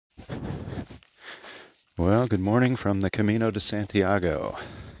Well, good morning from the Camino de Santiago.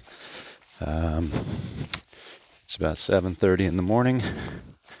 It's about 7:30 in the morning,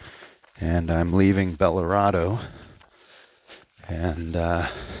 and I'm leaving Belorado, and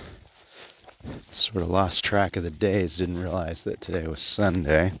sort of lost track of the days. Didn't realize that today was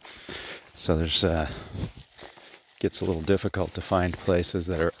Sunday, so there's gets a little difficult to find places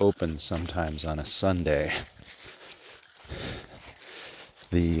that are open sometimes on a Sunday.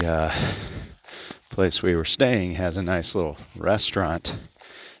 The place we were staying has a nice little restaurant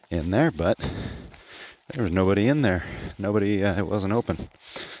in there, but there was nobody in there. It wasn't open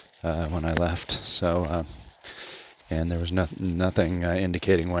when I left. So, and there was nothing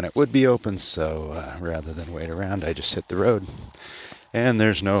indicating when it would be open. So rather than wait around, I just hit the road. And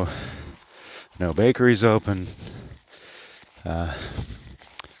there's no bakeries open.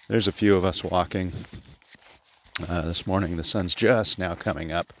 There's a few of us walking. This morning, the sun's just now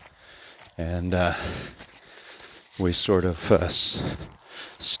coming up. And we sort of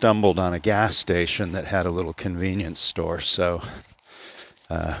stumbled on a gas station that had a little convenience store, so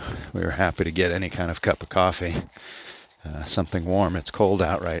we were happy to get any kind of cup of coffee, something warm. It's cold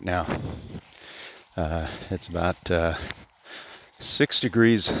out right now. It's about 6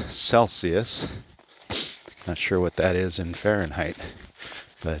 degrees Celsius. Not sure what that is in Fahrenheit,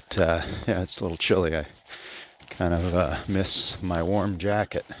 but yeah, it's a little chilly. I kind of miss my warm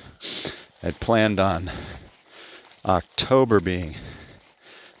jacket. I'd planned on October being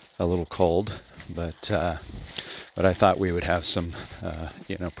a little cold, but I thought we would have some,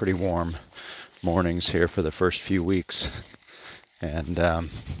 pretty warm mornings here for the first few weeks, and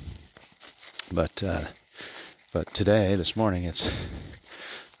but this morning, it's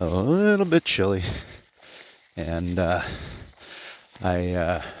a little bit chilly, and I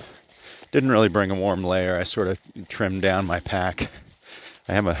didn't really bring a warm layer. I sort of trimmed down my pack.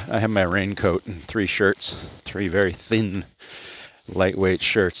 I have my raincoat and 3 shirts, 3 very thin, lightweight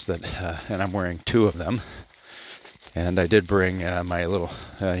shirts and I'm wearing 2 of them. And I did bring my little,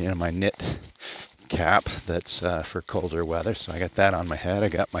 my knit cap that's for colder weather. So I got that on my head. I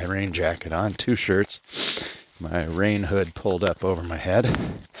got my rain jacket on, 2 shirts, my rain hood pulled up over my head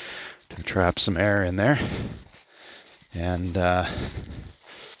to trap some air in there. And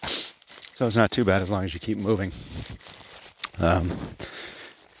so it's not too bad as long as you keep moving.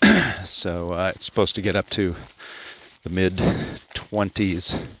 So it's supposed to get up to the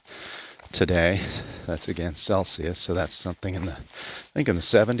mid-20s today. That's again Celsius, so that's something in the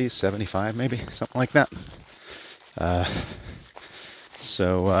 70s, 75 maybe, something like that.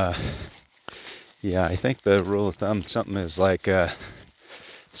 Yeah, I think the rule of thumb, something is like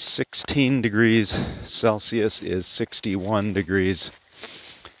 16 degrees Celsius is 61 degrees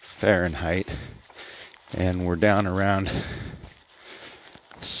Fahrenheit, and we're down around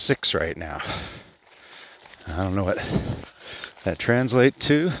 6 right now. I don't know what that translates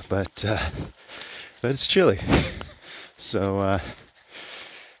to, but it's chilly. So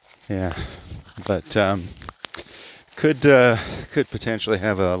yeah, but could potentially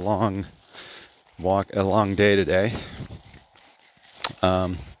have a long day today.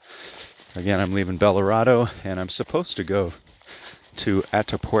 Again, I'm leaving Belorado, and I'm supposed to go to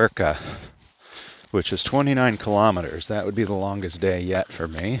Atapuerca, which is 29 kilometers. That would be the longest day yet for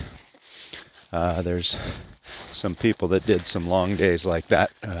me. There's some people that did some long days like that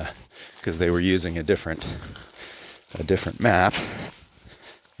because they were using a different map.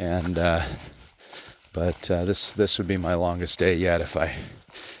 And but this would be my longest day yet if I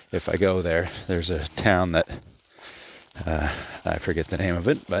go there. There's a town that I forget the name of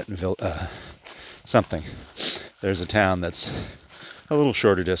it, but something. There's a town that's a little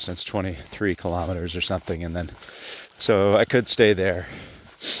shorter distance, 23 kilometers or something, and then so I could stay there,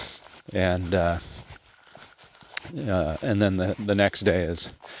 and then the next day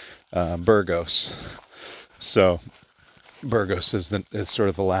is Burgos. So Burgos is sort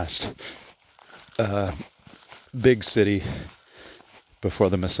of the last big city before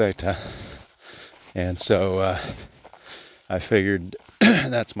the Meseta, and so I figured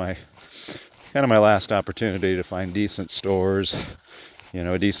that's my last opportunity to find decent stores.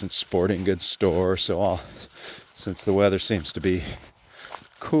 A decent sporting goods store. So since the weather seems to be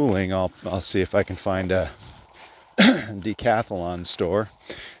cooling, I'll see if I can find a Decathlon store.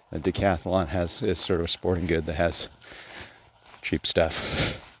 A Decathlon is sort of a sporting good that has cheap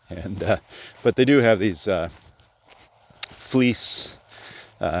stuff, and but they do have these fleece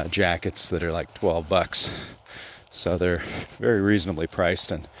jackets that are like $12, so they're very reasonably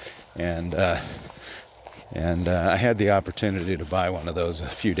priced, and I had the opportunity to buy one of those a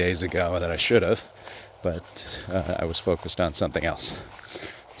few days ago that I should have, but I was focused on something else.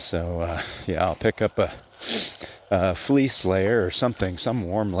 So yeah, I'll pick up a fleece layer or something, some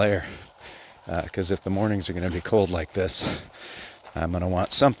warm layer, because if the mornings are going to be cold like this, I'm going to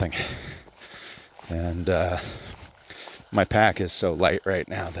want something. And my pack is so light right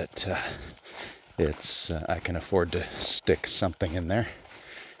now that I can afford to stick something in there.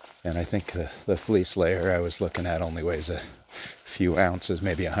 And I think the fleece layer I was looking at only weighs a few ounces,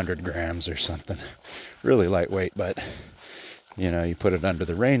 maybe 100 grams or something. Really lightweight, but you know, you put it under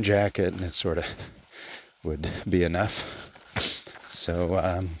the rain jacket and it sort of would be enough.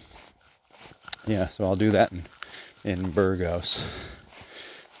 So yeah, so I'll do that in Burgos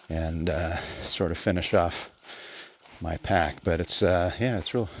and sort of finish off my pack. But it's yeah,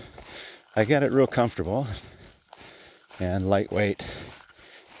 it's real. I get it real comfortable and lightweight.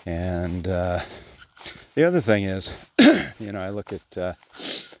 And the other thing is, you know, I look at, I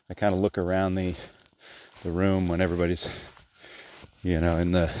kind of look around the room when everybody's, you know,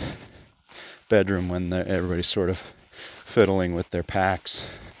 in the bedroom when everybody's sort of fiddling with their packs.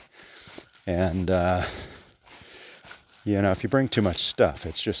 And, you know, if you bring too much stuff,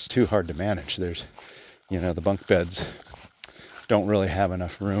 it's just too hard to manage. There's, you know, the bunk beds don't really have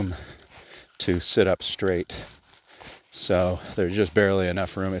enough room to sit up straight. So there's just barely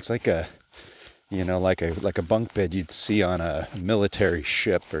enough room. It's like a, you know, like a bunk bed you'd see on a military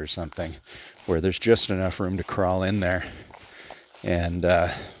ship or something, where there's just enough room to crawl in there. And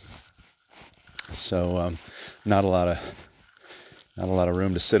so not a lot of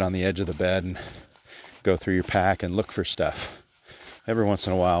room to sit on the edge of the bed and go through your pack and look for stuff. Every once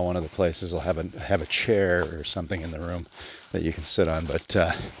in a while, one of the places will have a chair or something in the room that you can sit on. But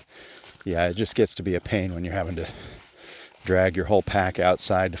yeah, it just gets to be a pain when you're having to drag your whole pack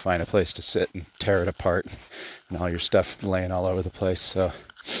outside to find a place to sit and tear it apart, and all your stuff laying all over the place. So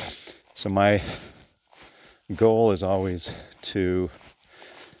my goal is always to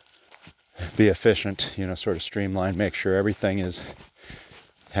be efficient, you know, sort of streamline, make sure everything has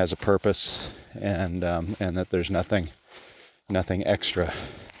a purpose, and that there's nothing extra.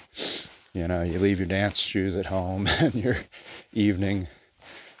 You know, you leave your dance shoes at home and your evening,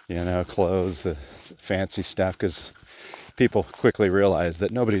 you know, clothes, the fancy stuff, because people quickly realize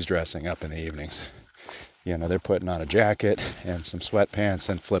that nobody's dressing up in the evenings. You know, they're putting on a jacket and some sweatpants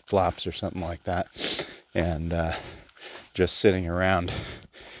and flip-flops or something like that, and just sitting around,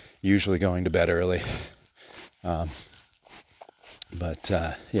 usually going to bed early. But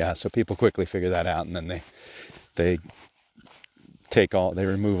yeah, so people quickly figure that out, and then they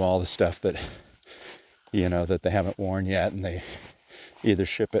remove all the stuff that, you know, that they haven't worn yet, and they either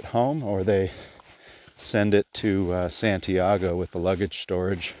ship it home or they send it to Santiago with the luggage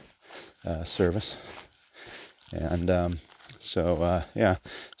storage service. And so yeah,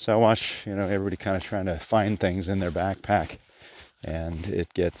 so I watch, you know, everybody kind of trying to find things in their backpack, and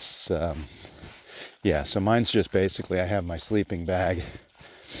it gets yeah, so mine's just basically, I have my sleeping bag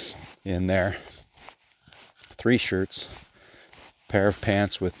in there, 3 shirts, pair of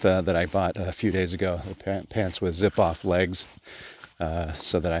pants with that I bought a few days ago, the pants with zip off legs,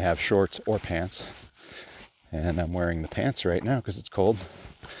 so that I have shorts or pants. And I'm wearing the pants right now because it's cold.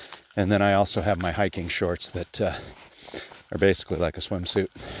 And then I also have my hiking shorts that are basically like a swimsuit.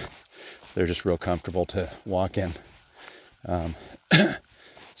 They're just real comfortable to walk in.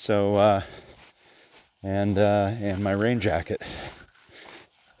 So and my rain jacket.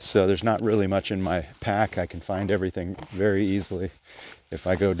 So there's not really much in my pack. I can find everything very easily if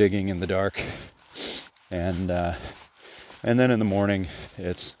I go digging in the dark. And then in the morning,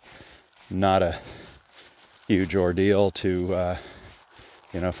 it's not a huge ordeal to,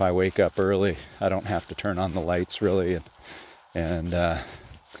 you know, if I wake up early, I don't have to turn on the lights really, and I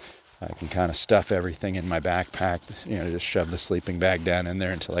can kind of stuff everything in my backpack, you know, just shove the sleeping bag down in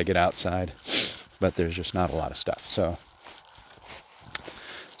there until I get outside. But there's just not a lot of stuff. So,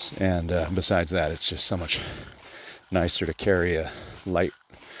 and besides that, it's just so much nicer to carry a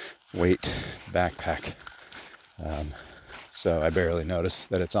lightweight backpack. So I barely notice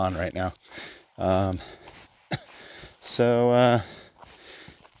that it's on right now. So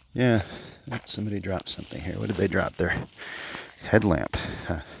yeah, somebody dropped something here. What did they drop? Their headlamp.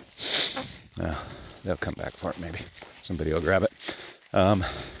 They'll come back for it maybe. Somebody will grab it.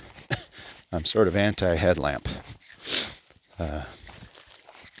 I'm sort of anti-headlamp.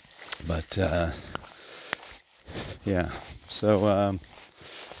 But yeah, so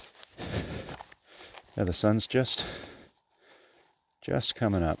yeah, the sun's just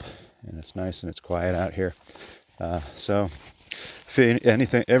coming up, and it's nice and it's quiet out here. So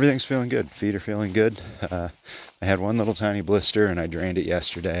everything's feeling good. Feet are feeling good. I had one little tiny blister, and I drained it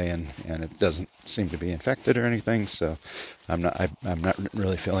yesterday, and it doesn't seem to be infected or anything, so I'm not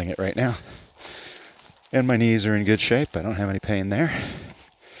really feeling it right now. And my knees are in good shape. I don't have any pain there.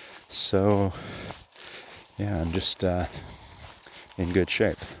 So yeah, I'm just in good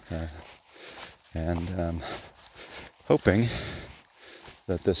shape, and hoping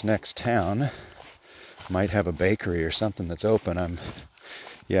that this next town might have a bakery or something that's open.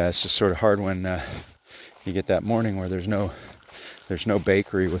 Yeah, it's just sort of hard when you get that morning where there's no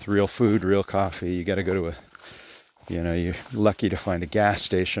bakery with real food, real coffee. You got to go to you're lucky to find a gas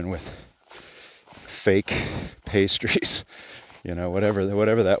station with fake pastries.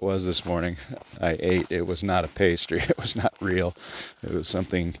 Whatever that was this morning, I ate. It was not a pastry. It was not real. It was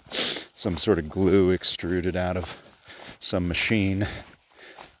some sort of glue extruded out of some machine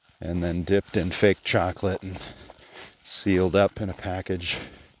and then dipped in fake chocolate and sealed up in a package.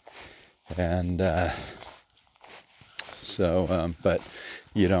 And but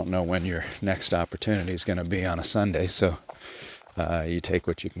you don't know when your next opportunity is going to be on a Sunday, so you take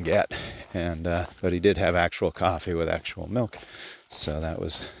what you can get. And but he did have actual coffee with actual milk, so that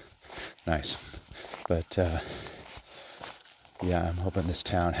was nice. But yeah, I'm hoping this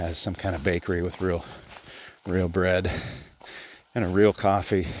town has some kind of bakery with real bread and a real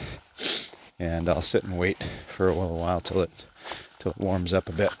coffee, and I'll sit and wait for a little while till it warms up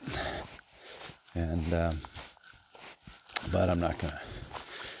a bit. And but I'm not gonna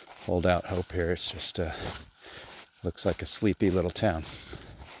hold out hope here. It's just looks like a sleepy little town.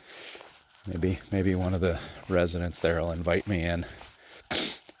 Maybe one of the residents there will invite me in.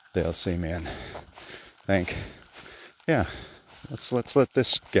 They'll see me and think, yeah, let's let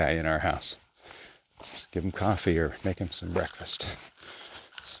this guy in our house. Let's give him coffee or make him some breakfast.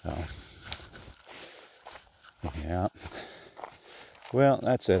 So yeah. Well,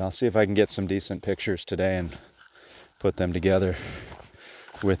 that's it. I'll see if I can get some decent pictures today and put them together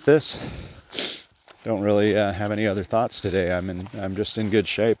with this. Don't really have any other thoughts today. I'm just in good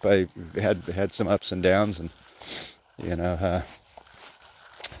shape. I had some ups and downs, and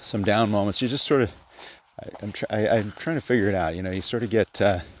some down moments. You just sort of, I'm trying to figure it out. You sort of get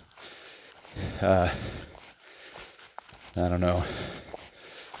I don't know,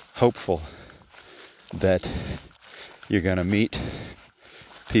 hopeful that you're gonna meet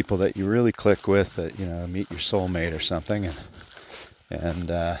people that you really click with, that meet your soulmate or something, and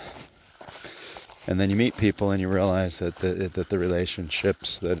then you meet people and you realize that the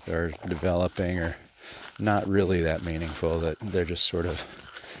relationships that are developing are not really that meaningful, that they're just sort of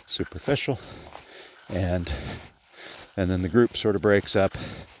superficial, and then the group sort of breaks up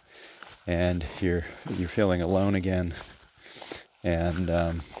and you're feeling alone again, and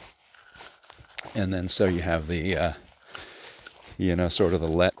then so you have the sort of the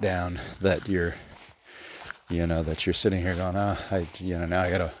letdown that you're sitting here going, now I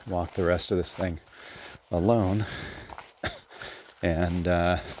gotta walk the rest of this thing alone. And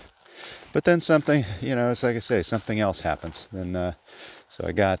but then something, it's like I say, something else happens. And so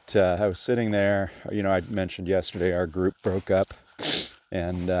I was sitting there, I mentioned yesterday our group broke up,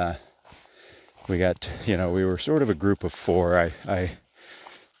 and we were sort of a group of four. I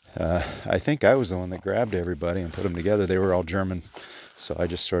think I was the one that grabbed everybody and put them together. They were all German, so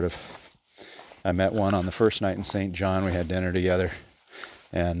I met one on the first night in St. John. We had dinner together,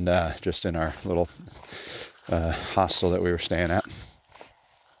 and just in our little hostel that we were staying at.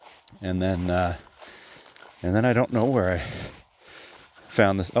 And then I don't know where I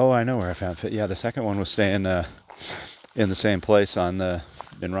found this. Oh, I know where I found it. Yeah, the second one was staying in the same place in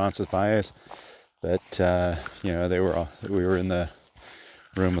Roncesvalles. But we were in the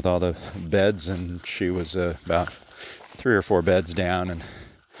room with all the beds, and she was about 3 or 4 beds down,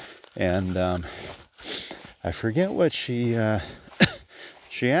 and I forget what she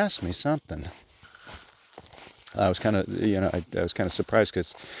asked me something. I was kind of I was kind of surprised,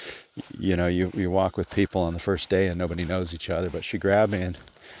 because you walk with people on the first day and nobody knows each other, but she grabbed me and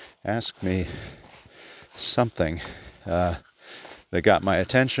asked me something that got my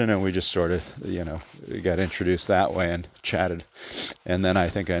attention, and we just sort of got introduced that way and chatted. And then I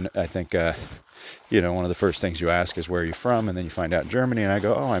think one of the first things you ask is, where are you from? And then you find out Germany, and I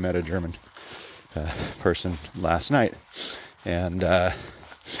go, oh, I met a German person last night. And and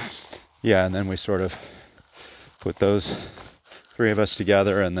then we sort of put those 3 of us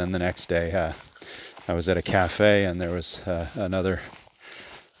together. And then the next day I was at a cafe, and there was another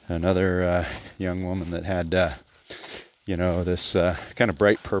young woman that had this kind of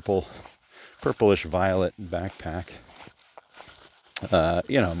bright purplish violet backpack.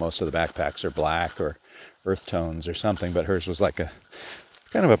 Most of the backpacks are black or earth tones or something, but hers was like a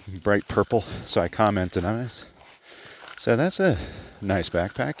kind of a bright purple. So I commented on it. So that's a nice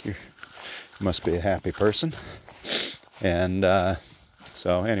backpack. must be a happy person. And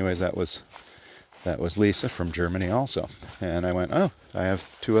so anyways, that was Lisa from Germany also. And I went, oh, I have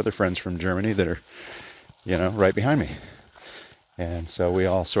 2 other friends from Germany that are, right behind me. And so we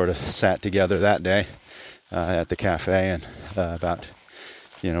all sort of sat together that day at the cafe, and about,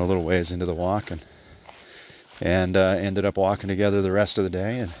 a little ways into the walk, and ended up walking together the rest of the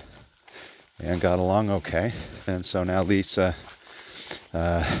day, and got along okay. And so now Lisa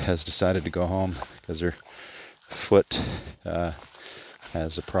has decided to go home because her foot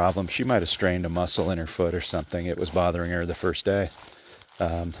has a problem. She might have strained a muscle in her foot or something. It was bothering her the first day.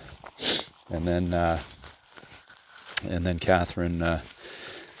 And then Catherine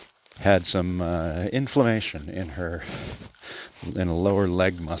had some inflammation in a lower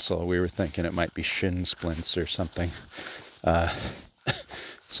leg muscle. We were thinking it might be shin splints or something.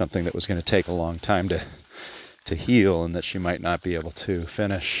 Something that was going to take a long time to heal, and that she might not be able to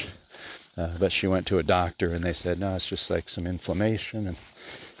finish. But she went to a doctor, and they said, no, it's just like some inflammation, and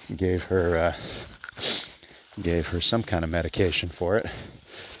gave her some kind of medication for it.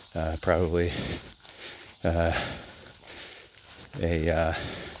 Probably a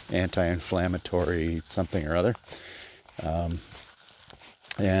anti-inflammatory something or other.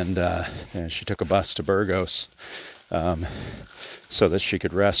 And she took a bus to Burgos so that she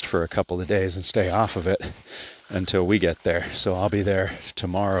could rest for a couple of days and stay off of it until we get there. So I'll be there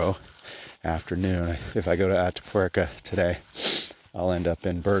tomorrow afternoon. If I go to Atapuerca today, I'll end up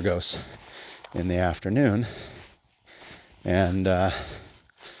in Burgos in the afternoon. And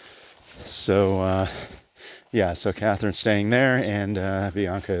so Catherine's staying there, and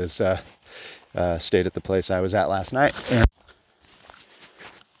Bianca is stayed at the place I was at last night.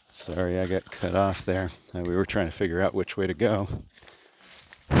 Sorry, I got cut off there. We were trying to figure out which way to go.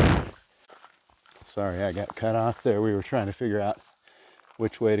 Sorry, I got cut off there. We were trying to figure out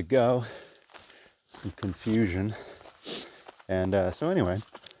which way to go. Some confusion. And so anyway,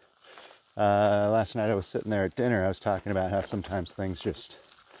 last night I was sitting there at dinner. I was talking about how sometimes things just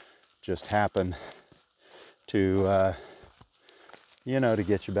happen to, to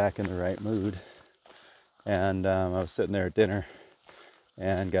get you back in the right mood. And I was sitting there at dinner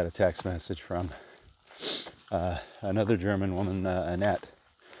and got a text message from another German woman, Annette,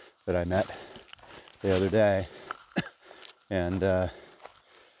 that I met the other day. And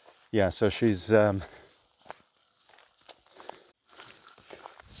so she's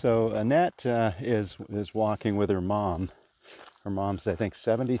so Annette is walking with her mom. Her mom's, I think,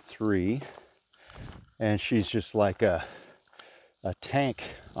 73, and she's just like a tank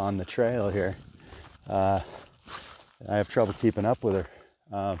on the trail here. I have trouble keeping up with her.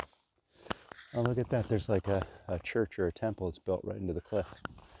 Oh, look at that. There's like a church or a temple that's built right into the cliff.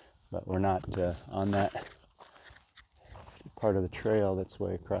 But we're not on that part of the trail that's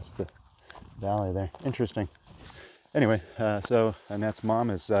way across the valley there. Interesting. Anyway, so Annette's mom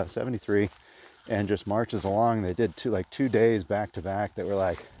is 73 and just marches along. They did 2 days back to back that were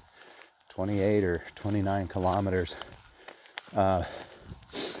like 28 or 29 kilometers.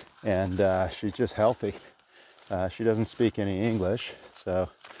 And she's just healthy. She doesn't speak any English, so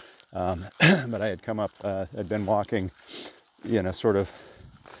but I had come up, I'd been walking, sort of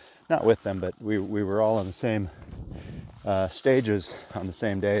not with them, but we were all on the same stages on the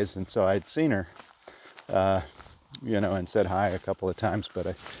same days, and so I'd seen her, and said hi a couple of times, but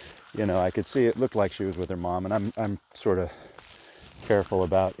I could see it looked like she was with her mom, and I'm sort of careful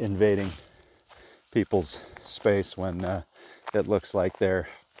about invading people's space when it looks like they're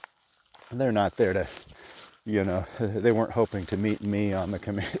not there to, they weren't hoping to meet me on the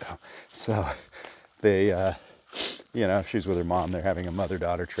Camino. So they, she's with her mom. They're having a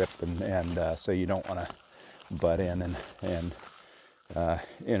mother-daughter trip, and so you don't want to butt in and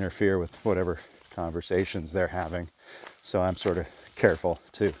interfere with whatever conversations they're having. So I'm sort of careful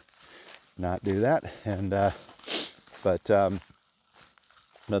to not do that. And but the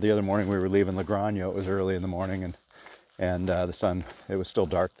other morning we were leaving Logroño. It was early in the morning, and the sun, it was still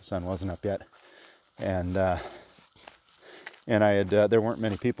dark. The sun wasn't up yet. And I had, there weren't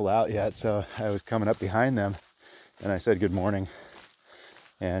many people out yet, so I was coming up behind them, and I said, good morning.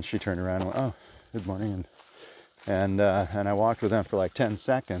 And she turned around and went, oh, good morning. And I walked with them for like 10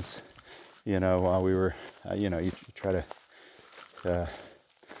 seconds, while we were, you try to,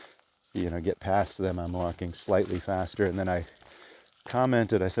 get past them. I'm walking slightly faster. And then I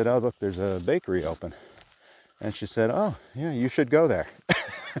commented, I said, oh, look, there's a bakery open. And she said, oh, yeah, you should go there.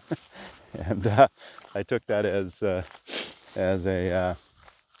 And I took that as a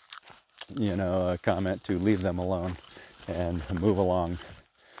a comment to leave them alone and move along,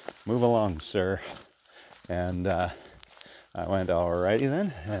 sir. And I went, alrighty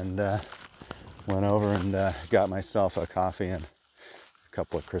then, and went over and got myself a coffee and a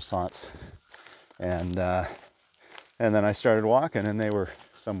couple of croissants, and then I started walking, and they were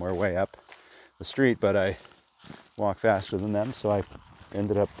somewhere way up the street, but I walked faster than them, so I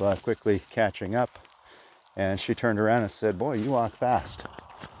ended up quickly catching up. And she turned around and said, "Boy, you walk fast."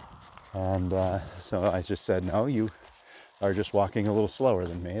 And so I just said, "No, you are just walking a little slower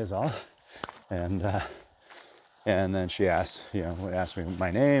than me, is all." And then she asked me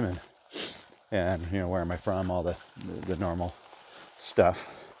my name and where am I from, all the normal stuff.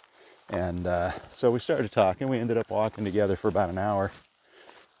 And so we started talking. We ended up walking together for about an hour.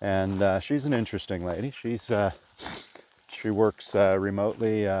 And she's an interesting lady. She works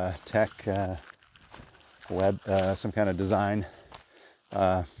remotely, tech, web, some kind of design,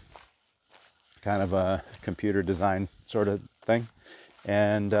 kind of a computer design sort of thing.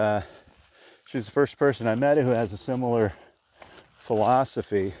 And she's the first person I met who has a similar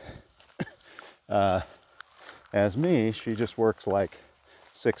philosophy as me. She just works like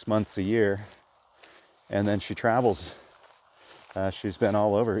 6 months a year, and then she travels. She's been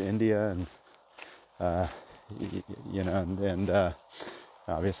all over India and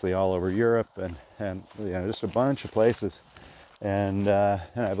obviously all over Europe and just a bunch of places. And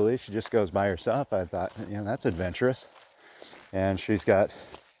I believe she just goes by herself. I thought, that's adventurous. And she's got,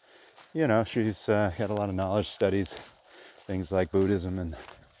 she's got a lot of knowledge, studies things like Buddhism and,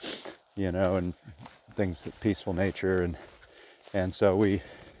 and things, peaceful nature. And so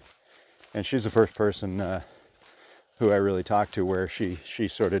and she's the first person who I really talked to where she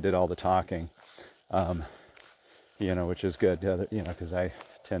sort of did all the talking, which is good, because I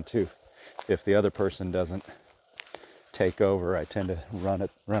tend to, if the other person doesn't take over, I tend to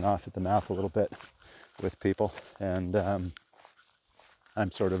run off at the mouth a little bit with people. And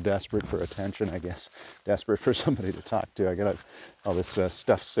I'm sort of desperate for attention, I guess, desperate for somebody to talk to. I got all this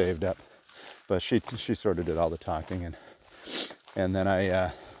stuff saved up, but she sort of did all the talking, and then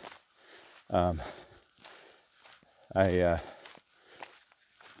I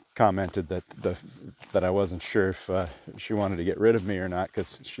commented that I wasn't sure if she wanted to get rid of me or not,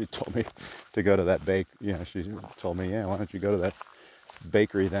 because she told me to go to that she told me, why don't you go to that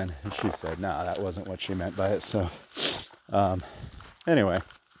bakery then? And she said, no, that wasn't what she meant by it. So anyway,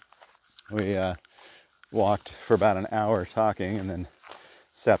 we walked for about an hour talking, and then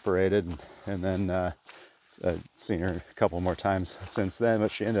separated, and then I've seen her a couple more times since then, but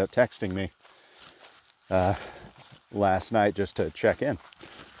she ended up texting me last night just to check in,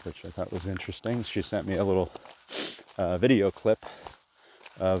 which I thought was interesting. She sent me a little video clip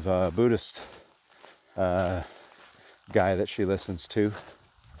of a Buddhist guy that she listens to,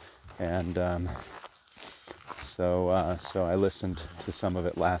 and so I listened to some of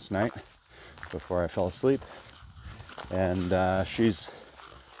it last night before I fell asleep. And she's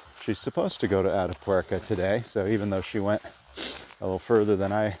supposed to go to Atapuerca today, so even though she went a little further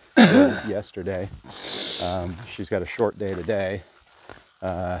than I did yesterday, she's got a short day today,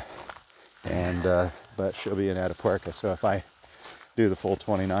 but she'll be in Atapuerca. So if I do the full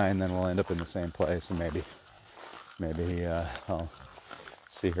 29, then we'll end up in the same place, and maybe I'll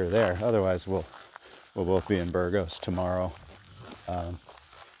see her there. Otherwise, we'll both be in Burgos tomorrow, and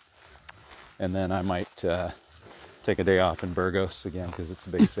then I might take a day off in Burgos again, because it's a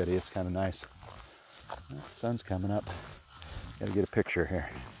big city. It's kind of nice. The sun's coming up. Got to get a picture here.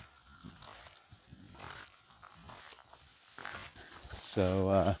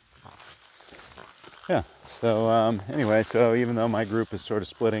 So anyway, so even though my group is sort of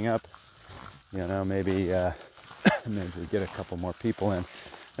splitting up, maybe we get a couple more people in,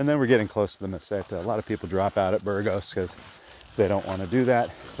 and then we're getting close to the Meseta. A lot of people drop out at Burgos because they don't want to do that.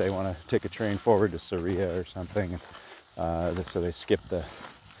 They want to take a train forward to Sarria or something, so they skip the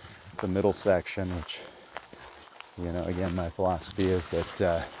middle section, which, again, my philosophy is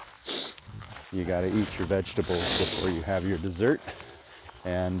that you got to eat your vegetables before you have your dessert.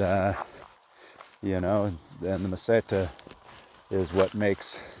 And and the Meseta is what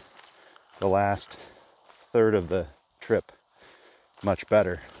makes the last third of the trip much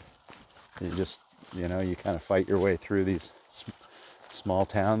better. You just, you kind of fight your way through these small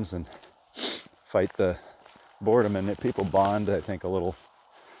towns and fight the boredom, and people bond, I think, a little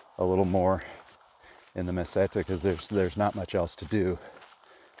more in the Meseta, because there's not much else to do.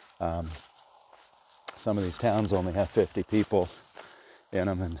 Some of these towns only have 50 people in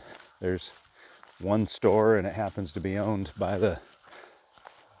them, and there's one store, and it happens to be owned by the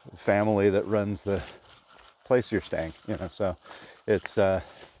family that runs the place you're staying. So it's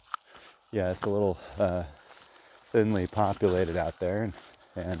it's a little thinly populated out there,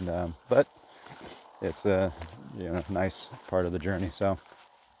 and but it's a nice part of the journey. So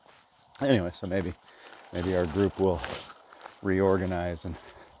anyway, so maybe our group will reorganize and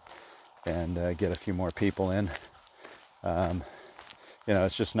get a few more people in. You know,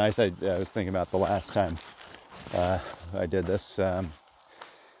 it's just nice. I was thinking about the last time I did this.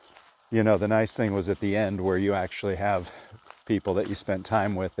 You know, the nice thing was at the end where you actually have people that you spent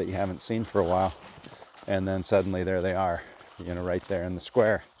time with that you haven't seen for a while, and then suddenly there they are, you know, right there in the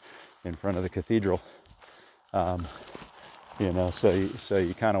square in front of the cathedral. You know, so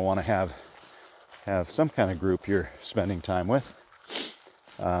you kind of want to have some kind of group you're spending time with,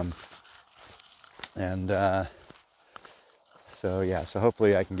 so yeah, so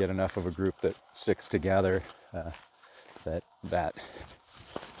hopefully I can get enough of a group that sticks together, that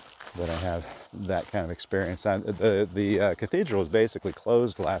I have that kind of experience. The cathedral was basically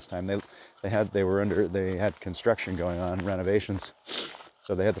closed last time. They had construction going on, renovations,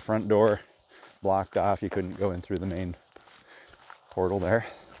 so they had the front door blocked off. You couldn't go in through the main portal there.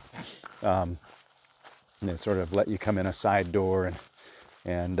 And they sort of let you come in a side door,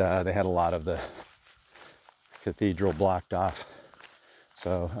 and they had a lot of the cathedral blocked off.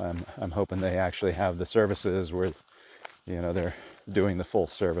 So I'm hoping they actually have the services where, you know, they're doing the full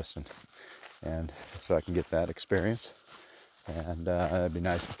service, and so I can get that experience. And it'd be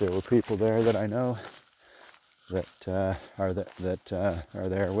nice if there were people there that I know that are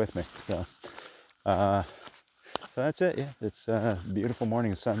there with me. So that's it. Yeah, it's a beautiful morning.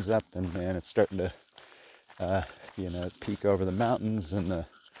 The sun's up, and it's starting to you know, peek over the mountains, and the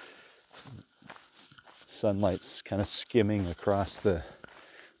sunlight's kind of skimming across the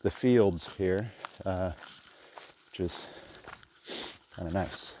fields here, which is kind of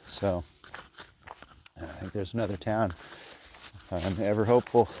nice. So I think there's another town. I'm ever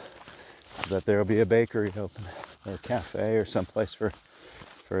hopeful that there'll be a bakery open, or a cafe, or someplace for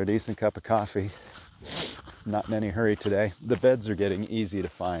a decent cup of coffee. Not in any hurry today. The beds are getting easy to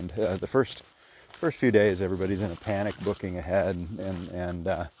find. The first few days, everybody's in a panic booking ahead, and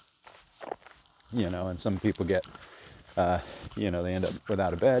you know, and some people get, you know, they end up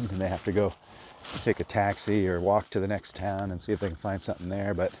without a bed, and they have to go take a taxi or walk to the next town and see if they can find something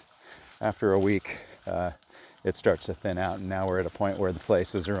there. But after a week, it starts to thin out, and now we're at a point where the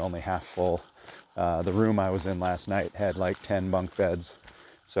places are only half full. The room I was in last night had like 10 bunk beds,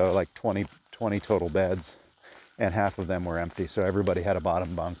 so like 20 total beds, and half of them were empty. So everybody had a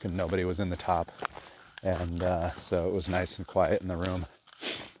bottom bunk and nobody was in the top. And so it was nice and quiet in the room,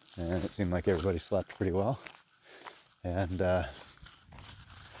 and it seemed like everybody slept pretty well. And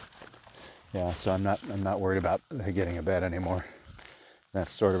yeah, so I'm not worried about getting a bed anymore.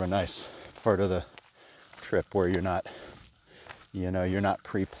 That's sort of a nice part of the trip where you're not, you know, you're not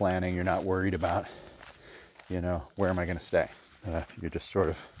pre-planning, you're not worried about, you know, where am I going to stay. You're just sort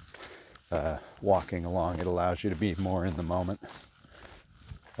of walking along. It allows you to be more in the moment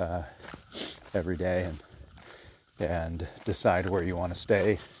every day, and decide where you want to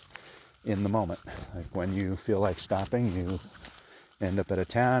stay in the moment. Like when you feel like stopping, you end up at a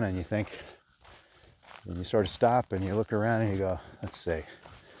town and you think, and you sort of stop and you look around and you go, let's see,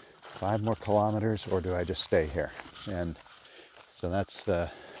 5 more kilometers, or do I just stay here? And so that's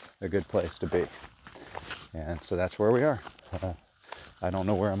a good place to be. And so that's where we are. I don't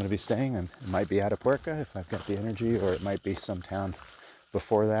know where I'm going to be staying, and it might be Atapuerca if I've got the energy, or it might be some town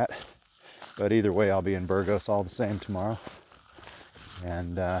before that. But either way, I'll be in Burgos all the same tomorrow,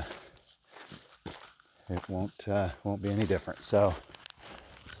 and it won't be any different. So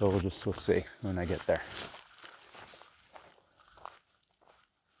we'll see when I get there.